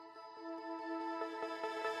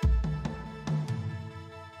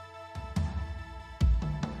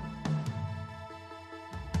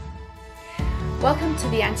Welcome to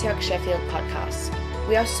the Antioch Sheffield podcast.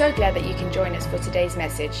 We are so glad that you can join us for today's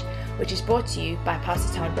message, which is brought to you by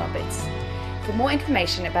Pastor Todd Roberts. For more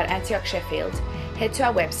information about Antioch Sheffield, head to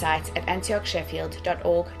our website at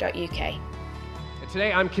antiochsheffield.org.uk.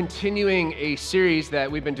 Today I'm continuing a series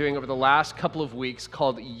that we've been doing over the last couple of weeks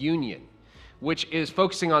called Union, which is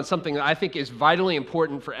focusing on something that I think is vitally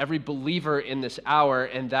important for every believer in this hour,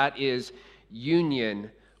 and that is union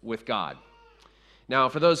with God. Now,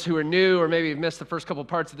 for those who are new or maybe have missed the first couple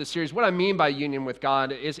parts of the series, what I mean by union with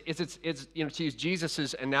God is it's to use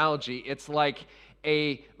Jesus' analogy, it's like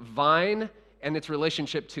a vine and its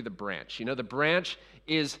relationship to the branch. You know, the branch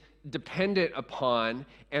is dependent upon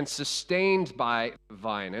and sustained by the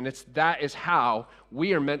vine, and that is how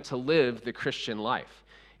we are meant to live the Christian life.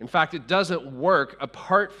 In fact, it doesn't work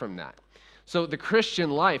apart from that. So the Christian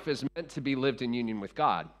life is meant to be lived in union with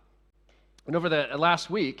God. And over the last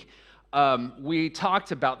week, we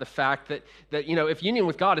talked about the fact that if union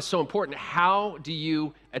with God is so important, how do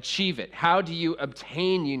you achieve it? How do you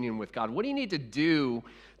obtain union with God? What do you need to do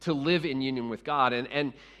to live in union with God?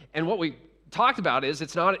 And what we talked about is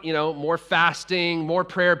it's not, more fasting, more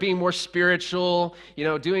prayer, being more spiritual,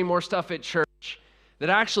 doing more stuff at church. That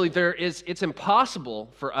actually it's impossible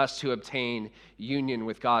for us to obtain union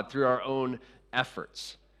with God through our own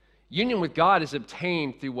efforts. Union with God is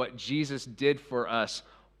obtained through what Jesus did for us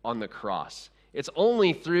on the cross. It's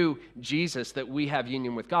only through Jesus that we have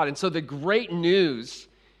union with God. And so the great news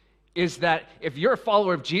is that if you're a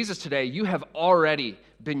follower of Jesus today, you have already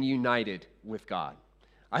been united with God.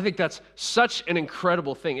 I think that's such an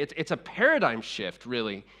incredible thing. It's a paradigm shift,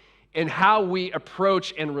 really, in how we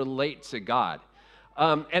approach and relate to God.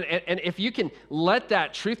 And if you can let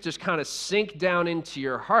that truth just kind of sink down into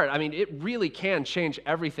your heart, I mean, it really can change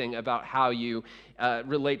everything about how you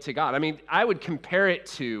relate to God. I mean, I would compare it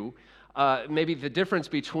to maybe the difference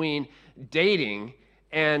between dating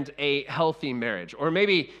and a healthy marriage, or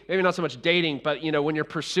maybe not so much dating, but when you're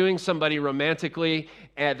pursuing somebody romantically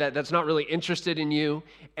and that's not really interested in you,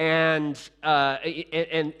 and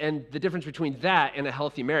the difference between that and a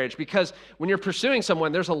healthy marriage. Because when you're pursuing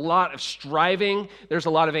someone, there's a lot of striving, there's a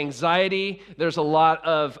lot of anxiety, there's a lot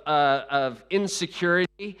of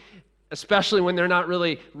insecurity, especially when they're not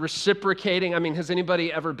really reciprocating. I mean, has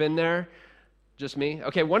anybody ever been there? Just me?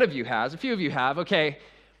 Okay, one of you has. A few of you have. Okay.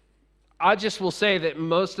 I just will say that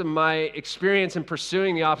most of my experience in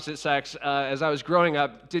pursuing the opposite sex as I was growing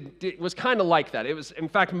up was kind of like that. It was, in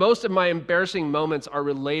fact, most of my embarrassing moments are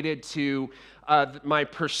related to my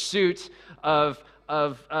pursuit of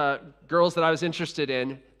girls that I was interested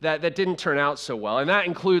in that didn't turn out so well, and that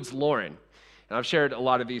includes Lauren. And I've shared a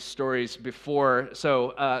lot of these stories before,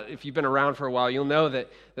 so if you've been around for a while, you'll know that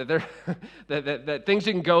things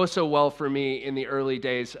didn't go so well for me in the early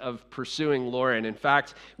days of pursuing Lauren. In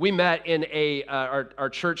fact, we met in our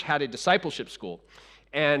church had a discipleship school.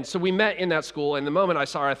 And so we met in that school, and the moment I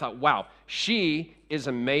saw her, I thought, wow, she is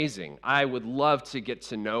amazing. I would love to get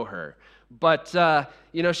to know her. But, I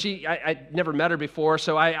never met her before,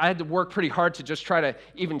 so I had to work pretty hard to just try to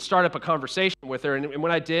even start up a conversation with her. And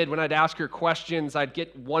when I'd ask her questions, I'd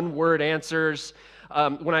get one-word answers.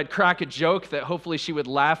 When I'd crack a joke that hopefully she would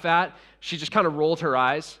laugh at, she just kind of rolled her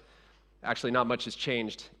eyes. Actually, not much has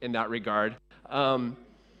changed in that regard. On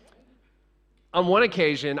one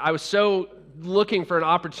occasion, I was so looking for an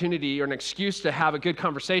opportunity or an excuse to have a good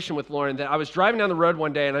conversation with Lauren that I was driving down the road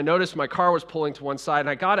one day and I noticed my car was pulling to one side, and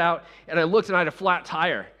I got out and I looked and I had a flat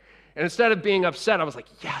tire. And instead of being upset, I was like,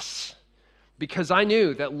 yes, because I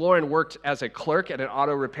knew that Lauren worked as a clerk at an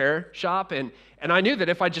auto repair shop, and I knew that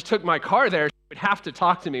if I just took my car there, she would have to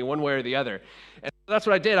talk to me one way or the other. And that's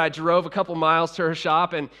what I did. I drove a couple miles to her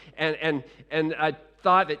shop, and I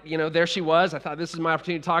thought that, there she was. I thought this is my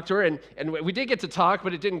opportunity to talk to her, and we did get to talk,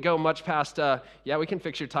 but it didn't go much past, we can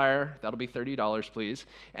fix your tire. That'll be $30, please.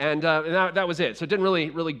 And that was it. So it didn't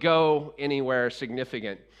really go anywhere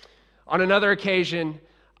significant. On another occasion,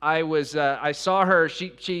 I saw her.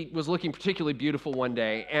 She was looking particularly beautiful one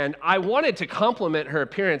day, and I wanted to compliment her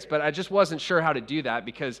appearance, but I just wasn't sure how to do that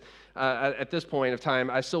because at this point of time,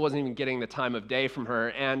 I still wasn't even getting the time of day from her.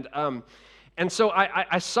 And so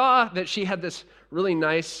I saw that she had this really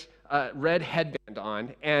nice red headband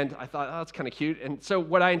on, and I thought, oh, that's kind of cute. And so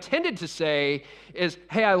what I intended to say is,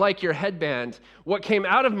 hey, I like your headband. What came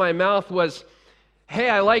out of my mouth was, hey,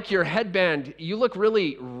 I like your headband. You look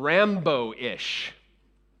really Rambo-ish.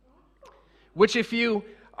 Which, if you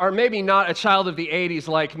are maybe not a child of the 80s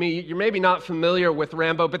like me, you're maybe not familiar with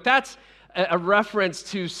Rambo, but that's a reference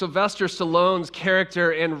to Sylvester Stallone's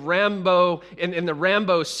character in Rambo, in the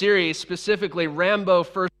Rambo series, specifically Rambo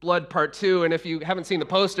First Blood Part 2. And if you haven't seen the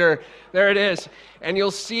poster, there it is. And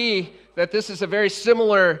you'll see that this is a very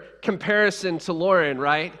similar comparison to Lauren,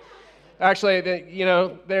 right? Actually,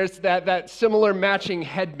 there's that similar matching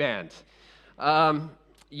headband.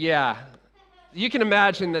 Yeah, you can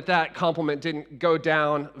imagine that compliment didn't go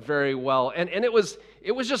down very well, and it was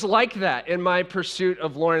just like that in my pursuit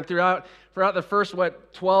of Lauren throughout the first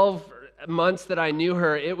 12 months that I knew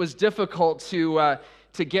her. It was difficult to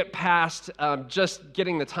get past just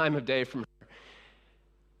getting the time of day from her.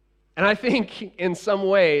 And I think in some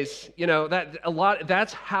ways,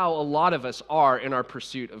 that's how a lot of us are in our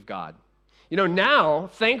pursuit of God. Now,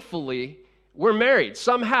 thankfully, we're married.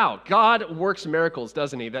 Somehow, God works miracles,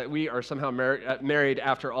 doesn't he? That we are somehow married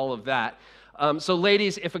after all of that. So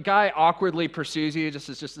ladies, if a guy awkwardly pursues you, this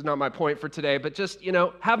is just not my point for today, but just,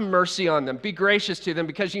 have mercy on them. Be gracious to them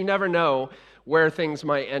because you never know where things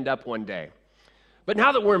might end up one day. But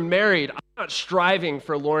now that we're married, I'm not striving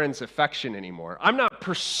for Lauren's affection anymore. I'm not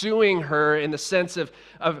pursuing her in the sense of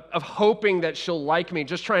hoping that she'll like me,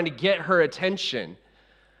 just trying to get her attention.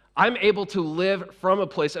 I'm able to live from a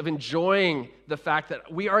place of enjoying the fact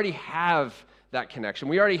that we already have that connection.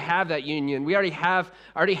 We already have that union. We already have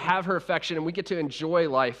her affection, and we get to enjoy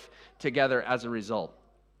life together as a result.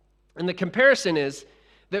 And the comparison is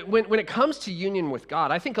that when it comes to union with God,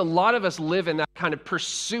 I think a lot of us live in that kind of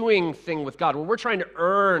pursuing thing with God, where we're trying to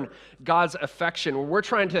earn God's affection, where we're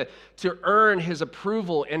trying to earn his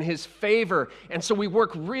approval and his favor. And so we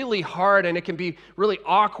work really hard, and it can be really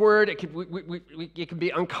awkward. It can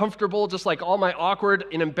be uncomfortable, just like all my awkward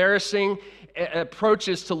and embarrassing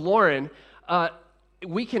approaches to Lauren.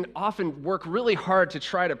 We can often work really hard to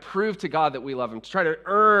try to prove to God that we love him, to try to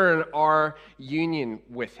earn our union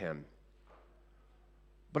with him.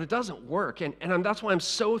 But it doesn't work, and that's why I'm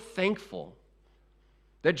so thankful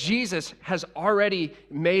that Jesus has already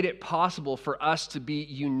made it possible for us to be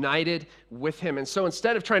united with him. And so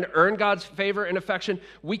instead of trying to earn God's favor and affection,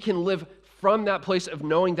 we can live from that place of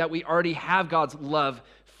knowing that we already have God's love,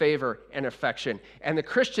 favor, and affection. And the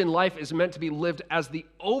Christian life is meant to be lived as the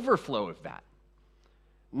overflow of that,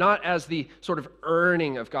 not as the sort of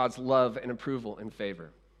earning of God's love and approval and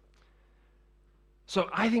favor. So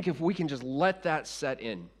I think if we can just let that set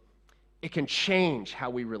in, it can change how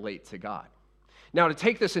we relate to God. Now, to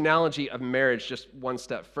take this analogy of marriage just one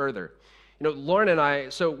step further, Lauren and I,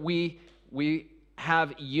 so we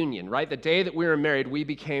have union, right? The day that we were married, we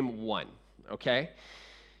became one, okay?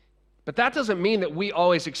 But that doesn't mean that we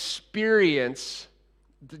always experience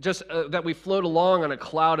just that we float along on a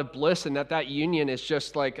cloud of bliss and that union is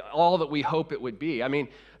just like all that we hope it would be. I mean,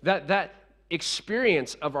 that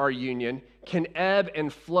experience of our union can ebb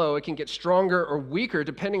and flow. It can get stronger or weaker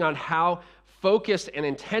depending on how focused and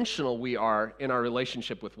intentional we are in our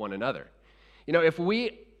relationship with one another. If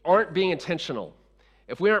we aren't being intentional,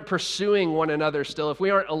 if we aren't pursuing one another still, if we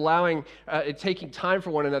aren't allowing, taking time for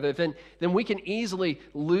one another, then we can easily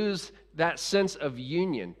lose that sense of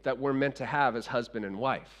union that we're meant to have as husband and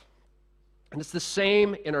wife. And it's the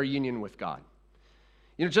same in our union with God.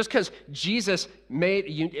 Just because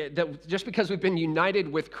just because we've been united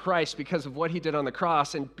with Christ because of what he did on the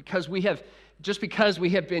cross, and because we have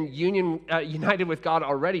been united with God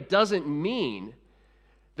already, doesn't mean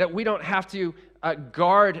that we don't have to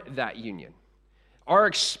guard that union. Our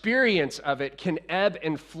experience of it can ebb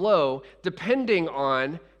and flow depending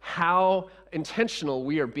on how intentional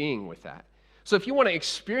we are being with that. So if you want to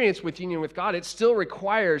experience with union with God, it still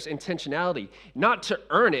requires intentionality, not to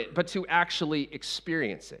earn it, but to actually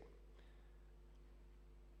experience it.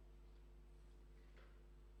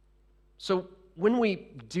 So when we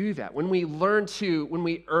do that, when we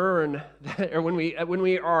earn,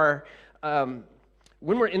 or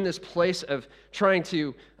when we're in this place of trying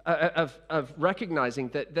to of recognizing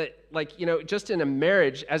that just in a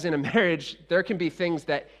marriage, there can be things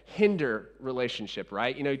that hinder relationship,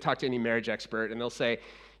 right? You talk to any marriage expert and they'll say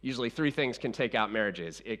usually 3 things can take out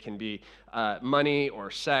marriages. It can be money or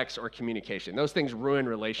sex or communication. Those things ruin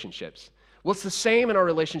relationships. Well, it's the same in our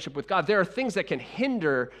relationship with God. There are things that can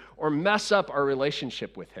hinder or mess up our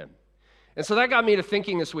relationship with him. And so that got me to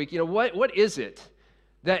thinking this week, what is it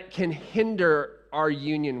that can hinder our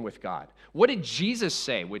union with God? What did Jesus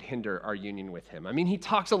say would hinder our union with him? I mean, he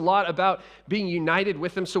talks a lot about being united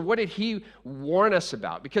with him. So what did he warn us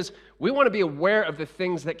about? Because we want to be aware of the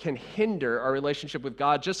things that can hinder our relationship with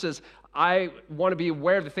God, just as I want to be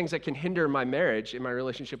aware of the things that can hinder my marriage and my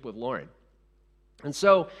relationship with Lauren. And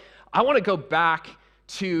so I want to go back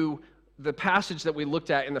to the passage that we looked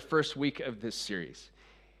at in the first week of this series.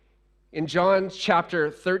 In John chapter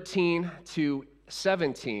 13 to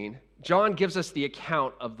 17, John gives us the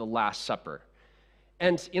account of the Last Supper.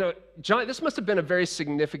 And, John, this must have been a very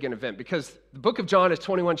significant event because the book of John is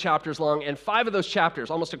 21 chapters long, and 5 of those chapters,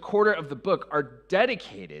 almost a quarter of the book, are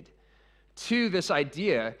dedicated to this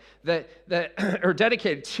idea that or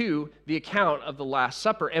dedicated to the account of the Last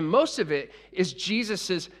Supper. And most of it is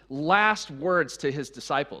Jesus's last words to his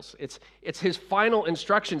disciples. It's his final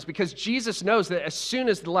instructions, because Jesus knows that as soon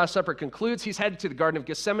as the Last Supper concludes, he's headed to the Garden of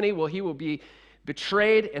Gethsemane, where he will be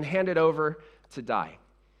betrayed and handed over to die.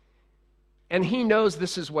 And he knows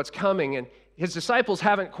this is what's coming, and his disciples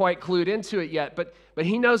haven't quite clued into it yet, but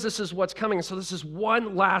he knows this is what's coming. So this is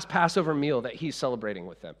one last Passover meal that he's celebrating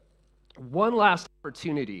with them. One last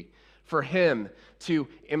opportunity for him to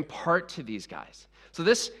impart to these guys. So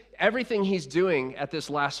everything he's doing at this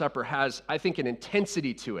Last Supper has, I think, an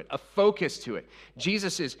intensity to it, a focus to it.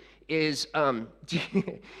 Jesus is this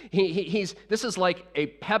is like a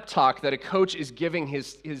pep talk that a coach is giving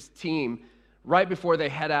his team right before they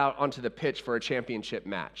head out onto the pitch for a championship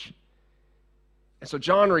match. And so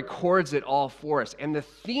John records it all for us. And the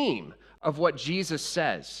theme of what Jesus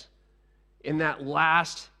says in that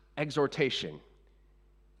last exhortation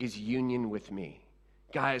is union with me.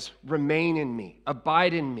 Guys, remain in me,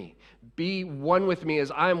 abide in me, be one with me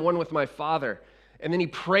as I am one with my Father. And then he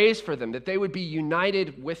prays for them that they would be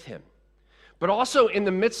united with him. But also in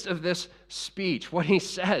the midst of this speech, what he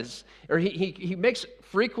says, or he makes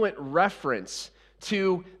frequent reference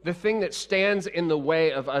to the thing that stands in the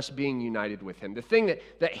way of us being united with him, the thing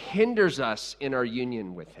that hinders us in our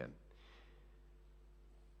union with him.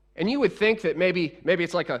 And you would think that maybe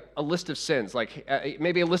it's like a list of sins, like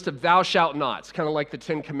maybe a list of thou shalt nots, kind of like the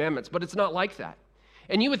 10 Commandments, but it's not like that.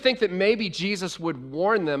 And you would think that maybe Jesus would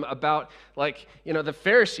warn them about, the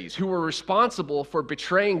Pharisees who were responsible for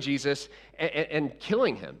betraying Jesus and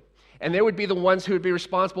killing him. And they would be the ones who would be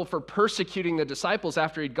responsible for persecuting the disciples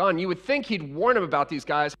after he'd gone. You would think he'd warn them about these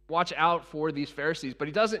guys, watch out for these Pharisees, but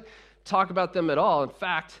he doesn't talk about them at all. In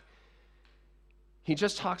fact, he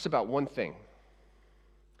just talks about one thing.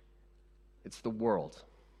 It's the world.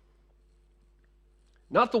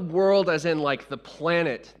 Not the world as in like the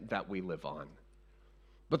planet that we live on,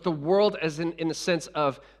 but the world as in the sense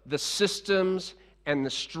of the systems and the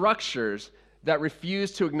structures that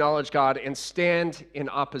refuse to acknowledge God and stand in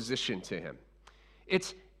opposition to him.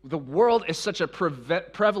 The world is such a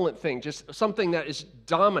prevalent thing, just something that is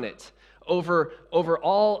dominant over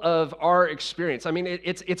all of our experience. I mean,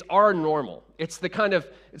 it's our normal. It's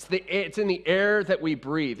in the air that we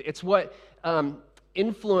breathe. It's what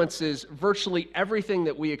influences virtually everything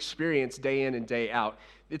that we experience day in and day out.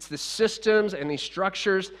 It's the systems and these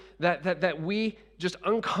structures that we just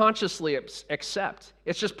unconsciously accept.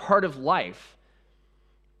 It's just part of life.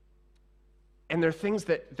 And they're things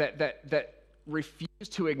that refuse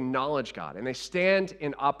to acknowledge God, and they stand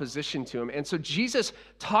in opposition to him. And so Jesus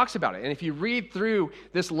talks about it. And if you read through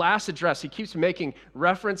this last address, he keeps making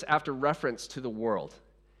reference after reference to the world.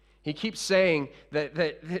 He keeps saying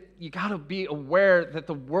that you got to be aware that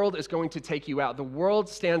the world is going to take you out. The world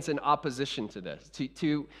stands in opposition to this,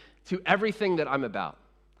 to everything that I'm about.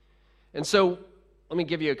 And so let me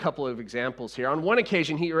give you a couple of examples here. On one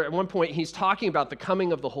occasion, at one point, he's talking about the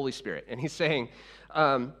coming of the Holy Spirit. And he's saying,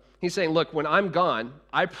 look, when I'm gone,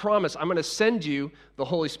 I promise I'm going to send you the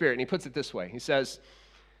Holy Spirit. And he puts it this way. He says,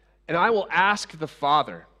 and I will ask the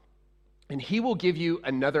Father, and he will give you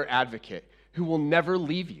another advocate who will never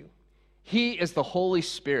leave you. He is the Holy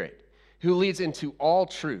Spirit who leads into all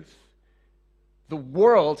truth. The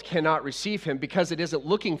world cannot receive him because it isn't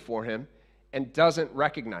looking for him and doesn't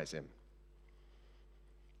recognize him.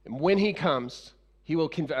 And when he comes, he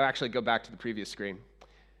will actually go back to the previous screen.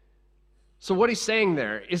 So what he's saying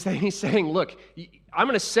there is that he's saying, look, I'm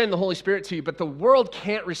going to send the Holy Spirit to you, but the world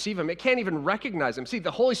can't receive him. It can't even recognize him. See,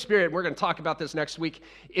 the Holy Spirit, we're going to talk about this next week,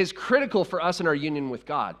 is critical for us in our union with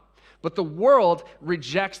God. But the world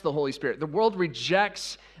rejects the Holy Spirit. The world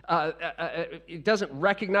rejects, it doesn't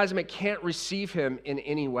recognize him. It can't receive him in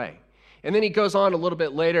any way. And then he goes on a little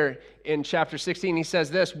bit later in chapter 16. He says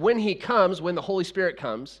this, when the Holy Spirit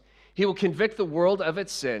comes, he will convict the world of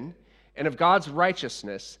its sin and of God's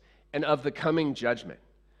righteousness and of the coming judgment.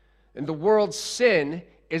 And the world's sin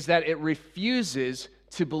is that it refuses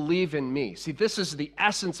to believe in me. See, this is the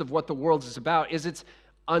essence of what the world is about, is its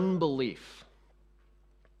unbelief.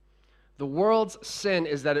 The world's sin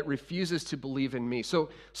is that it refuses to believe in me. So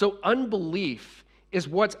unbelief is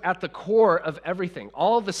what's at the core of everything.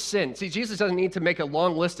 All the sin. See, Jesus doesn't need to make a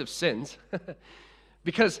long list of sins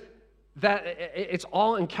because it's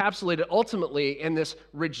all encapsulated ultimately in this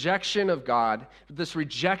rejection of God, this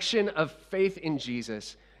rejection of faith in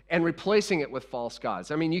Jesus, and replacing it with false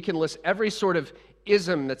gods. I mean, you can list every sort of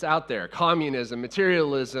ism that's out there, communism,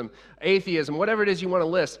 materialism, atheism, whatever it is you want to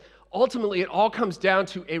list, ultimately it all comes down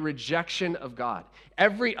to a rejection of God.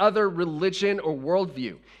 Every other religion or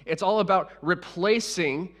worldview, it's all about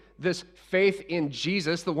replacing this faith in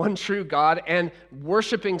Jesus, the one true God, and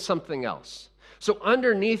worshiping something else. So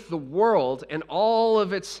underneath the world and all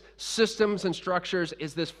of its systems and structures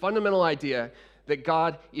is this fundamental idea that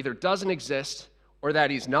God either doesn't exist, or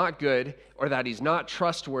that he's not good, or that he's not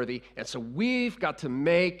trustworthy, and so we've got to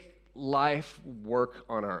make life work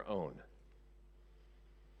on our own.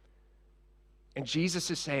 And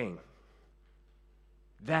Jesus is saying,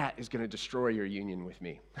 that is going to destroy your union with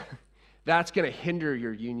me. That's going to hinder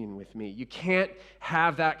your union with me. You can't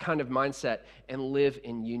have that kind of mindset and live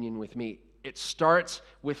in union with me. It starts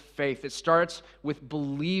with faith. It starts with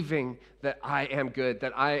believing that I am good,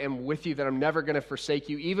 that I am with you, that I'm never going to forsake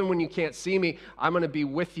you. Even when you can't see me, I'm going to be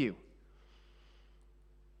with you.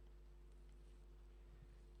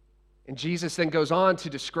 And Jesus then goes on to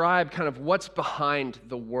describe kind of what's behind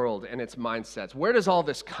the world and its mindsets. Where does all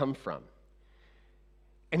this come from?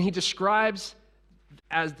 And he describes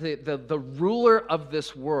as the ruler of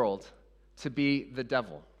this world to be the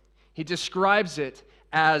devil. He describes it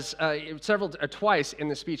as twice in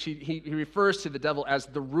the speech, he refers to the devil as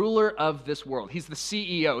the ruler of this world. He's the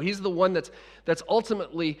CEO. He's the one that's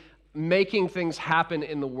ultimately making things happen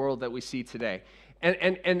in the world that we see today.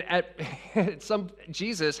 And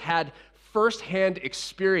Jesus had firsthand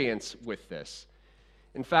experience with this.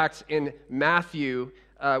 In fact, in Matthew,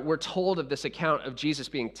 we're told of this account of Jesus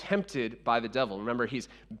being tempted by the devil. Remember, he's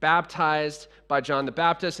baptized by John the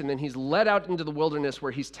Baptist, and then he's led out into the wilderness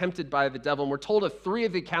where he's tempted by the devil. And we're told of 3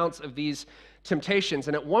 of the accounts of these temptations.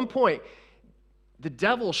 And at one point, the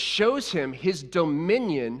devil shows him his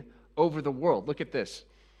dominion over the world. Look at this.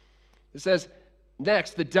 It says,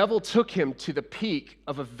 next, the devil took him to the peak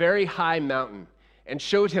of a very high mountain and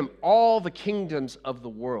showed him all the kingdoms of the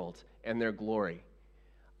world and their glory.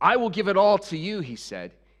 I will give it all to you, he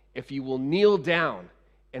said, if you will kneel down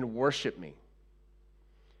and worship me.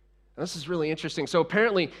 Now, this is really interesting. So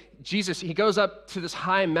apparently, Jesus, he goes up to this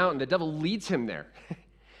high mountain. The devil leads him there.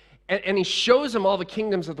 and he shows him all the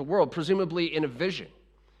kingdoms of the world, presumably in a vision.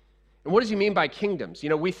 And what does he mean by kingdoms?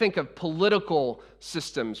 We think of political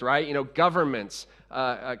systems, right? Governments,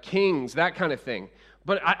 kings, that kind of thing.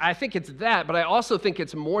 But I think it's that, but I also think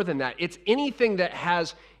it's more than that. It's anything that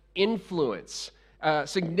has influence,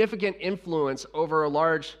 significant influence over a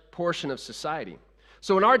large portion of society.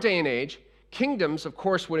 So in our day and age, kingdoms, of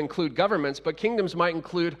course, would include governments, but kingdoms might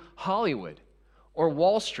include Hollywood or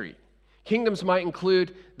Wall Street. Kingdoms might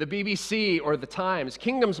include the BBC or the Times.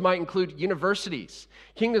 Kingdoms might include universities.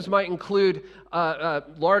 Kingdoms might include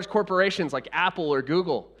large corporations like Apple or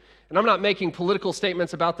Google. And I'm not making political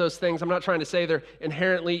statements about those things. I'm not trying to say they're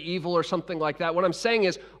inherently evil or something like that. What I'm saying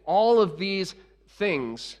is all of these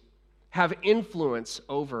things have influence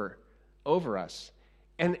over us.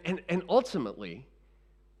 And ultimately,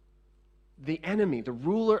 the enemy, the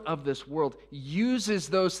ruler of this world, uses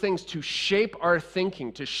those things to shape our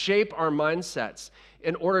thinking, to shape our mindsets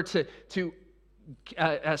in order to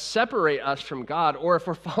separate us from God, or if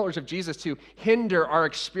we're followers of Jesus, to hinder our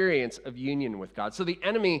experience of union with God. So the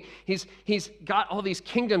enemy, he's got all these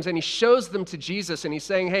kingdoms, and he shows them to Jesus, and he's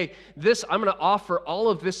saying, hey, I'm going to offer all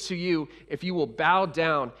of this to you if you will bow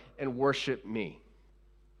down and worship me.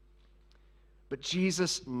 But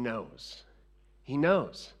Jesus knows. He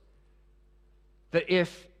knows that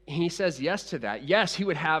if he says yes to that, yes, he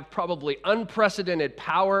would have probably unprecedented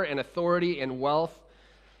power and authority and wealth,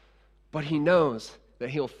 but he knows that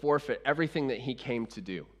he'll forfeit everything that he came to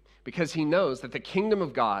do, because he knows that the kingdom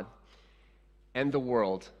of God and the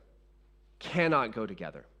world cannot go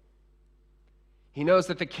together. He knows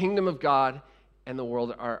that the kingdom of God and the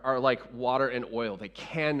world are like water and oil. They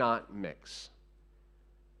cannot mix.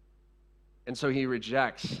 And so he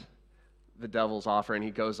rejects the devil's offer, and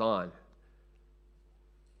he goes on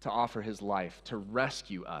to offer his life to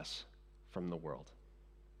rescue us from the world.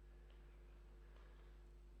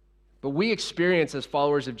 But we experience, as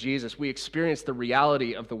followers of Jesus, we experience the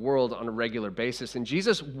reality of the world on a regular basis. And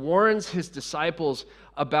Jesus warns his disciples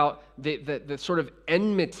about the sort of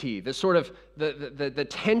enmity, the sort of the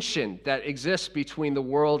tension that exists between the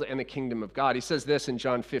world and the kingdom of God. He says this in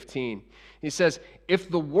John 15. He says, if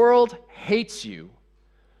the world hates you,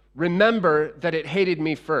 remember that it hated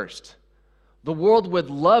me first. The world would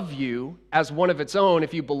love you as one of its own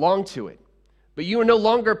if you belong to it. But you are no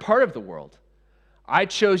longer part of the world. I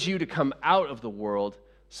chose you to come out of the world,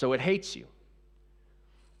 so it hates you.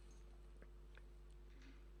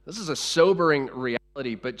 This is a sobering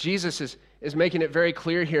reality, but Jesus is making it very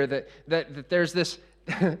clear here that there's this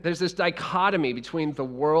there's this dichotomy between the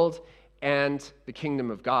world and the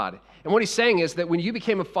kingdom of God. And what he's saying is that when you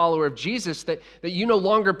became a follower of Jesus, that you no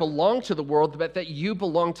longer belong to the world, but that you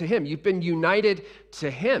belong to him. You've been united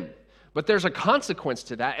to him. But there's a consequence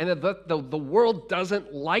to that, and the world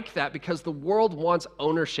doesn't like that because the world wants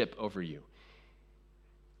ownership over you.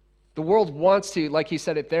 The world wants to, like he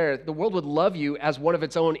said it there, the world would love you as one of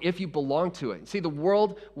its own if you belong to it. See, the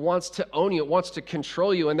world wants to own you. It wants to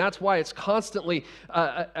control you, and that's why it's constantly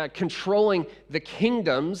controlling the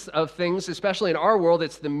kingdoms of things, especially in our world.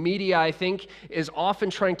 It's the media, I think, is often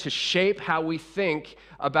trying to shape how we think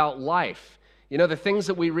about life. You know, the things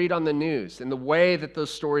that we read on the news and the way that those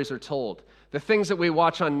stories are told, the things that we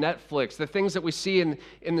watch on Netflix, the things that we see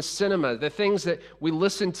in the cinema, the things that we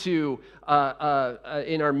listen to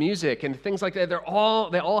in our music and things like that, they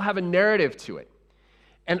all have a narrative to it.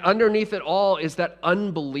 And underneath it all is that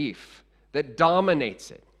unbelief that dominates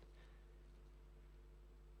it.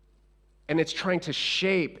 And it's trying to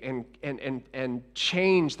shape and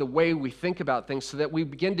change the way we think about things so that we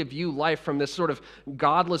begin to view life from this sort of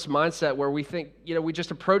godless mindset where we think, we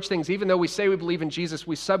just approach things. Even though we say we believe in Jesus,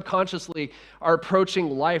 we subconsciously are approaching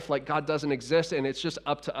life like God doesn't exist, and it's just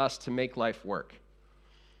up to us to make life work.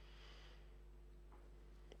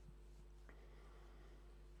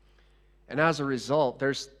 And as a result,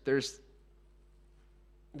 there's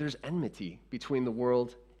enmity between the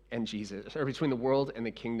world and Jesus, or between the world and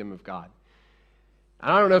the kingdom of God. And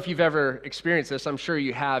I don't know if you've ever experienced this. I'm sure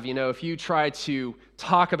you have. If you try to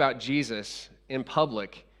talk about Jesus in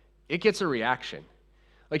public, it gets a reaction.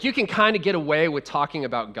 Like, you can kind of get away with talking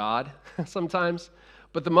about God sometimes,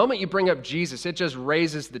 but the moment you bring up Jesus, it just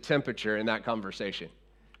raises the temperature in that conversation.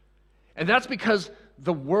 And that's because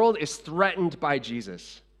the world is threatened by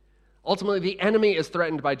Jesus. Ultimately, the enemy is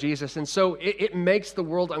threatened by Jesus, and so it makes the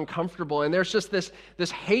world uncomfortable, and there's just this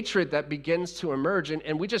hatred that begins to emerge,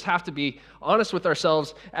 and we just have to be honest with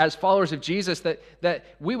ourselves as followers of Jesus that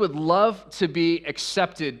we would love to be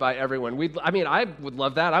accepted by everyone. I would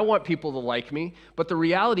love that. I want people to like me, but the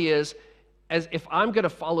reality is, as if I'm going to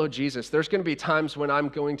follow Jesus, there's going to be times when I'm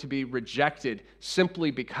going to be rejected simply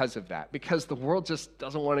because of that, because the world just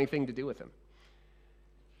doesn't want anything to do with him.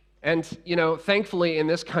 And, thankfully in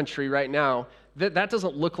this country right now, that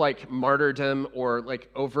doesn't look like martyrdom or like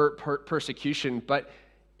overt persecution, but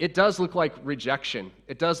it does look like rejection.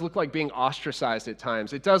 It does look like being ostracized at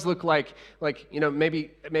times. It does look like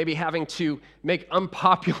maybe having to make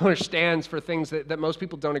unpopular stands for things that most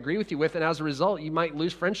people don't agree with you with, and as a result, you might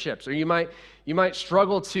lose friendships, or you might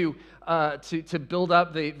struggle to build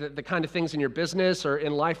up the kind of things in your business or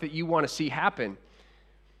in life that you want to see happen.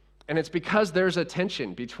 And it's because there's a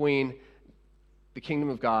tension between the kingdom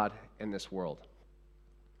of God and this world.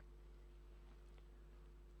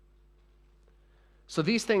 So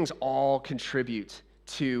these things all contribute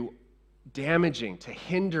to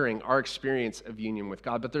hindering our experience of union with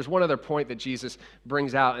God. But there's one other point that Jesus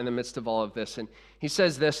brings out in the midst of all of this. And he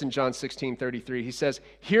says this in John 16:33. He says,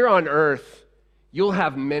 "Here on earth, you'll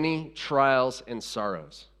have many trials and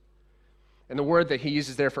sorrows." And the word that he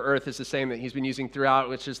uses there for earth is the same that he's been using throughout,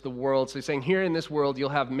 which is the world. So he's saying, here in this world, you'll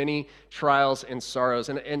have many trials and sorrows.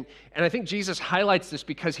 And I think Jesus highlights this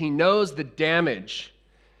because he knows the damage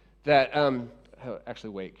that, actually,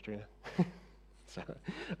 wait, Katrina.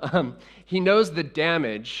 He knows the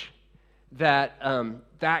damage that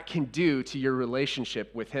that can do to your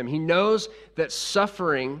relationship with him. He knows that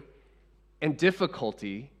suffering and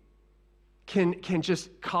difficulty can just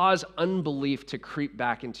cause unbelief to creep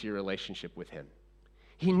back into your relationship with him.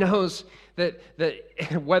 He knows that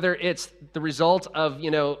whether it's the result of,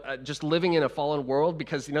 just living in a fallen world,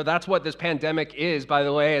 because, that's what this pandemic is, by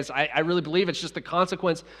the way, is I really believe it's just the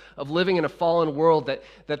consequence of living in a fallen world,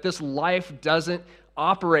 that this life doesn't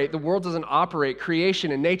operate, the world doesn't operate,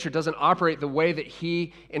 creation and nature doesn't operate the way that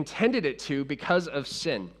he intended it to because of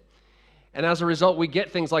sin. And as a result, we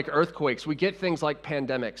get things like earthquakes, we get things like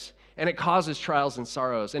pandemics, and it causes trials and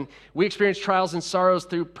sorrows. And we experience trials and sorrows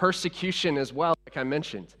through persecution as well, like I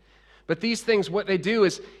mentioned. But these things, what they do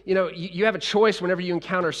is, you have a choice whenever you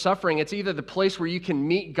encounter suffering. It's either the place where you can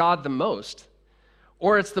meet God the most,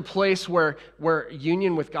 or it's the place where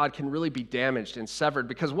union with God can really be damaged and severed.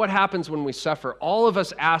 Because what happens when we suffer? All of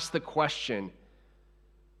us ask the question,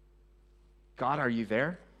 God, are you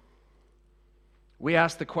there? We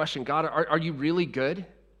ask the question, God, are you really good?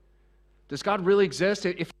 Does God really exist?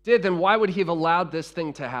 If he did, then why would he have allowed this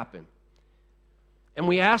thing to happen? And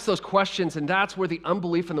we ask those questions, and that's where the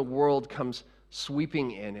unbelief in the world comes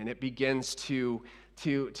sweeping in, and it begins to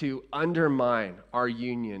undermine our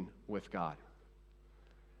union with God.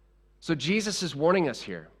 So Jesus is warning us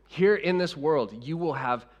here. Here in this world, you will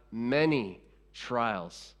have many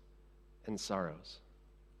trials and sorrows.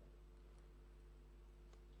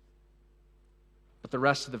 But the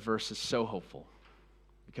rest of the verse is so hopeful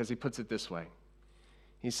because he puts it this way.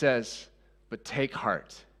 He says, "But take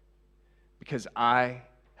heart, because I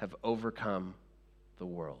have overcome the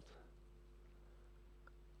world."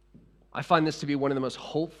 I find this to be one of the most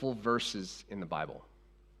hopeful verses in the Bible.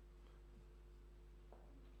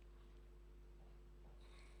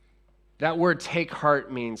 That word take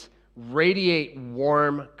heart means radiate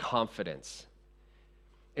warm confidence.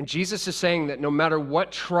 And Jesus is saying that no matter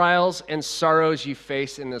what trials and sorrows you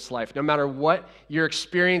face in this life, no matter what you're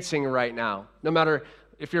experiencing right now, no matter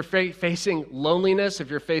if you're facing loneliness,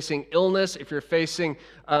 if you're facing illness, if you're facing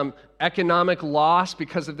economic loss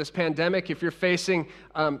because of this pandemic, if you're facing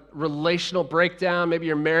relational breakdown, maybe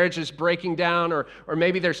your marriage is breaking down, or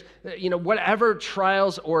maybe there's, whatever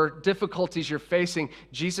trials or difficulties you're facing,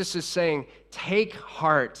 Jesus is saying, take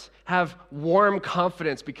heart, have warm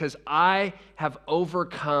confidence, because I have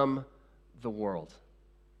overcome the world.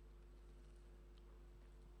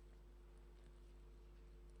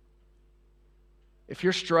 If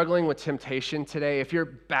you're struggling with temptation today, if you're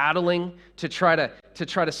battling to try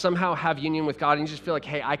to somehow have union with God, and you just feel like,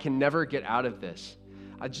 hey, I can never get out of this,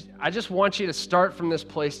 I just want you to start from this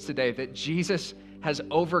place today that Jesus has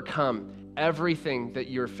overcome everything that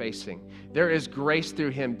you're facing. There is grace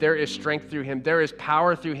through him. There is strength through him. There is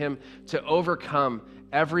power through him to overcome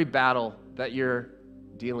every battle that you're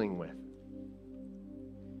dealing with.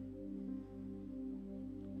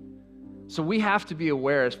 So we have to be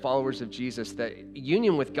aware as followers of Jesus that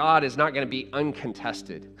union with God is not going to be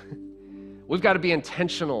uncontested. We've got to be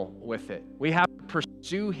intentional with it. We have to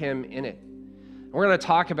pursue him in it. And we're going to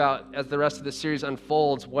talk about, as the rest of the series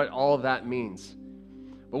unfolds, what all of that means.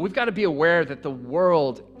 But we've got to be aware that the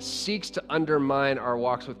world seeks to undermine our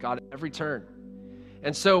walks with God at every turn.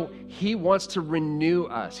 And so he wants to renew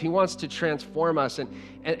us. He wants to transform us.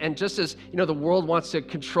 And just as, the world wants to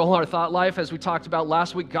control our thought life, as we talked about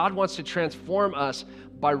last week, God wants to transform us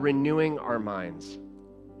by renewing our minds.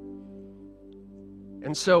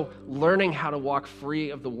 And so learning how to walk free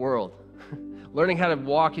of the world, learning how to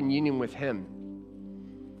walk in union with him,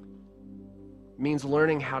 means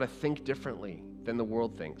learning how to think differently than the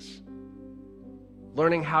world thinks.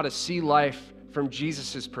 Learning how to see life from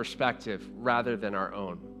Jesus' perspective rather than our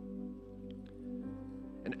own.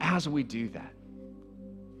 And as we do that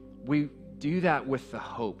with the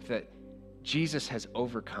hope that Jesus has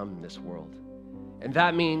overcome this world. And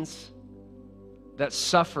that means that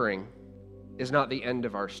suffering is not the end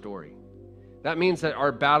of our story. That means that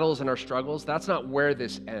our battles and our struggles, that's not where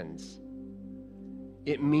this ends.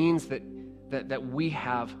 It means that we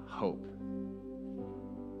have hope.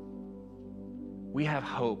 We have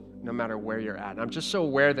hope no matter where you're at. And I'm just so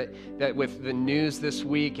aware that with the news this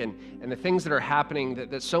week and the things that are happening,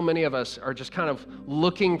 that so many of us are just kind of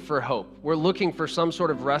looking for hope. We're looking for some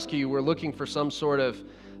sort of rescue. We're looking for some sort of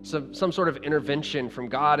intervention from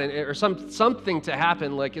God, or something to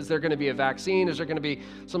happen. Like, is there going to be a vaccine? Is there going to be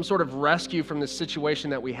some sort of rescue from the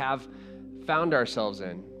situation that we have found ourselves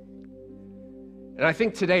in? And I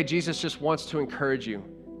think today Jesus just wants to encourage you,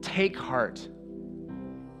 take heart,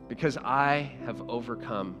 because I have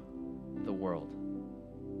overcome the world.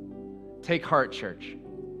 Take heart, church.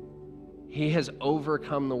 He has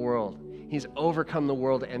overcome the world. He's overcome the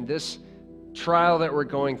world, and this trial that we're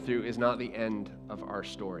going through is not the end of our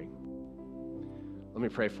story. Let me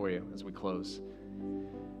pray for you as we close.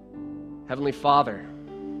 Heavenly Father,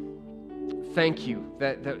 thank you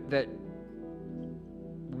that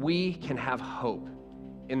we can have hope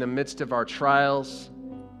in the midst of our trials,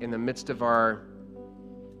 in the midst of our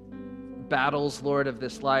battles, Lord, of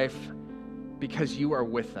this life, because you are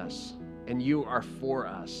with us and you are for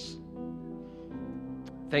us.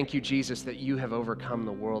 Thank you, Jesus, that you have overcome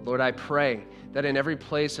the world. Lord, I pray that in every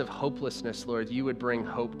place of hopelessness, Lord, you would bring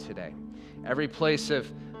hope today. Every place of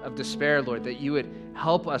despair, Lord, that you would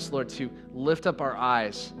help us, Lord, to lift up our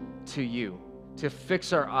eyes to you, to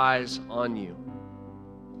fix our eyes on you,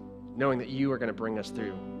 knowing that you are going to bring us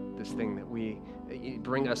through this thing, that you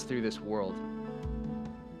bring us through this world.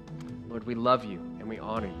 Lord, we love you and we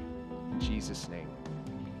honor you. In Jesus' name,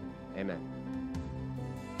 amen.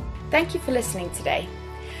 Thank you for listening today.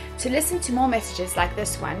 To listen to more messages like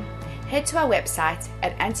this one, head to our website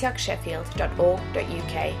at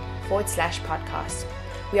antiochsheffield.org.uk/podcast.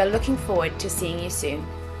 We are looking forward to seeing you soon.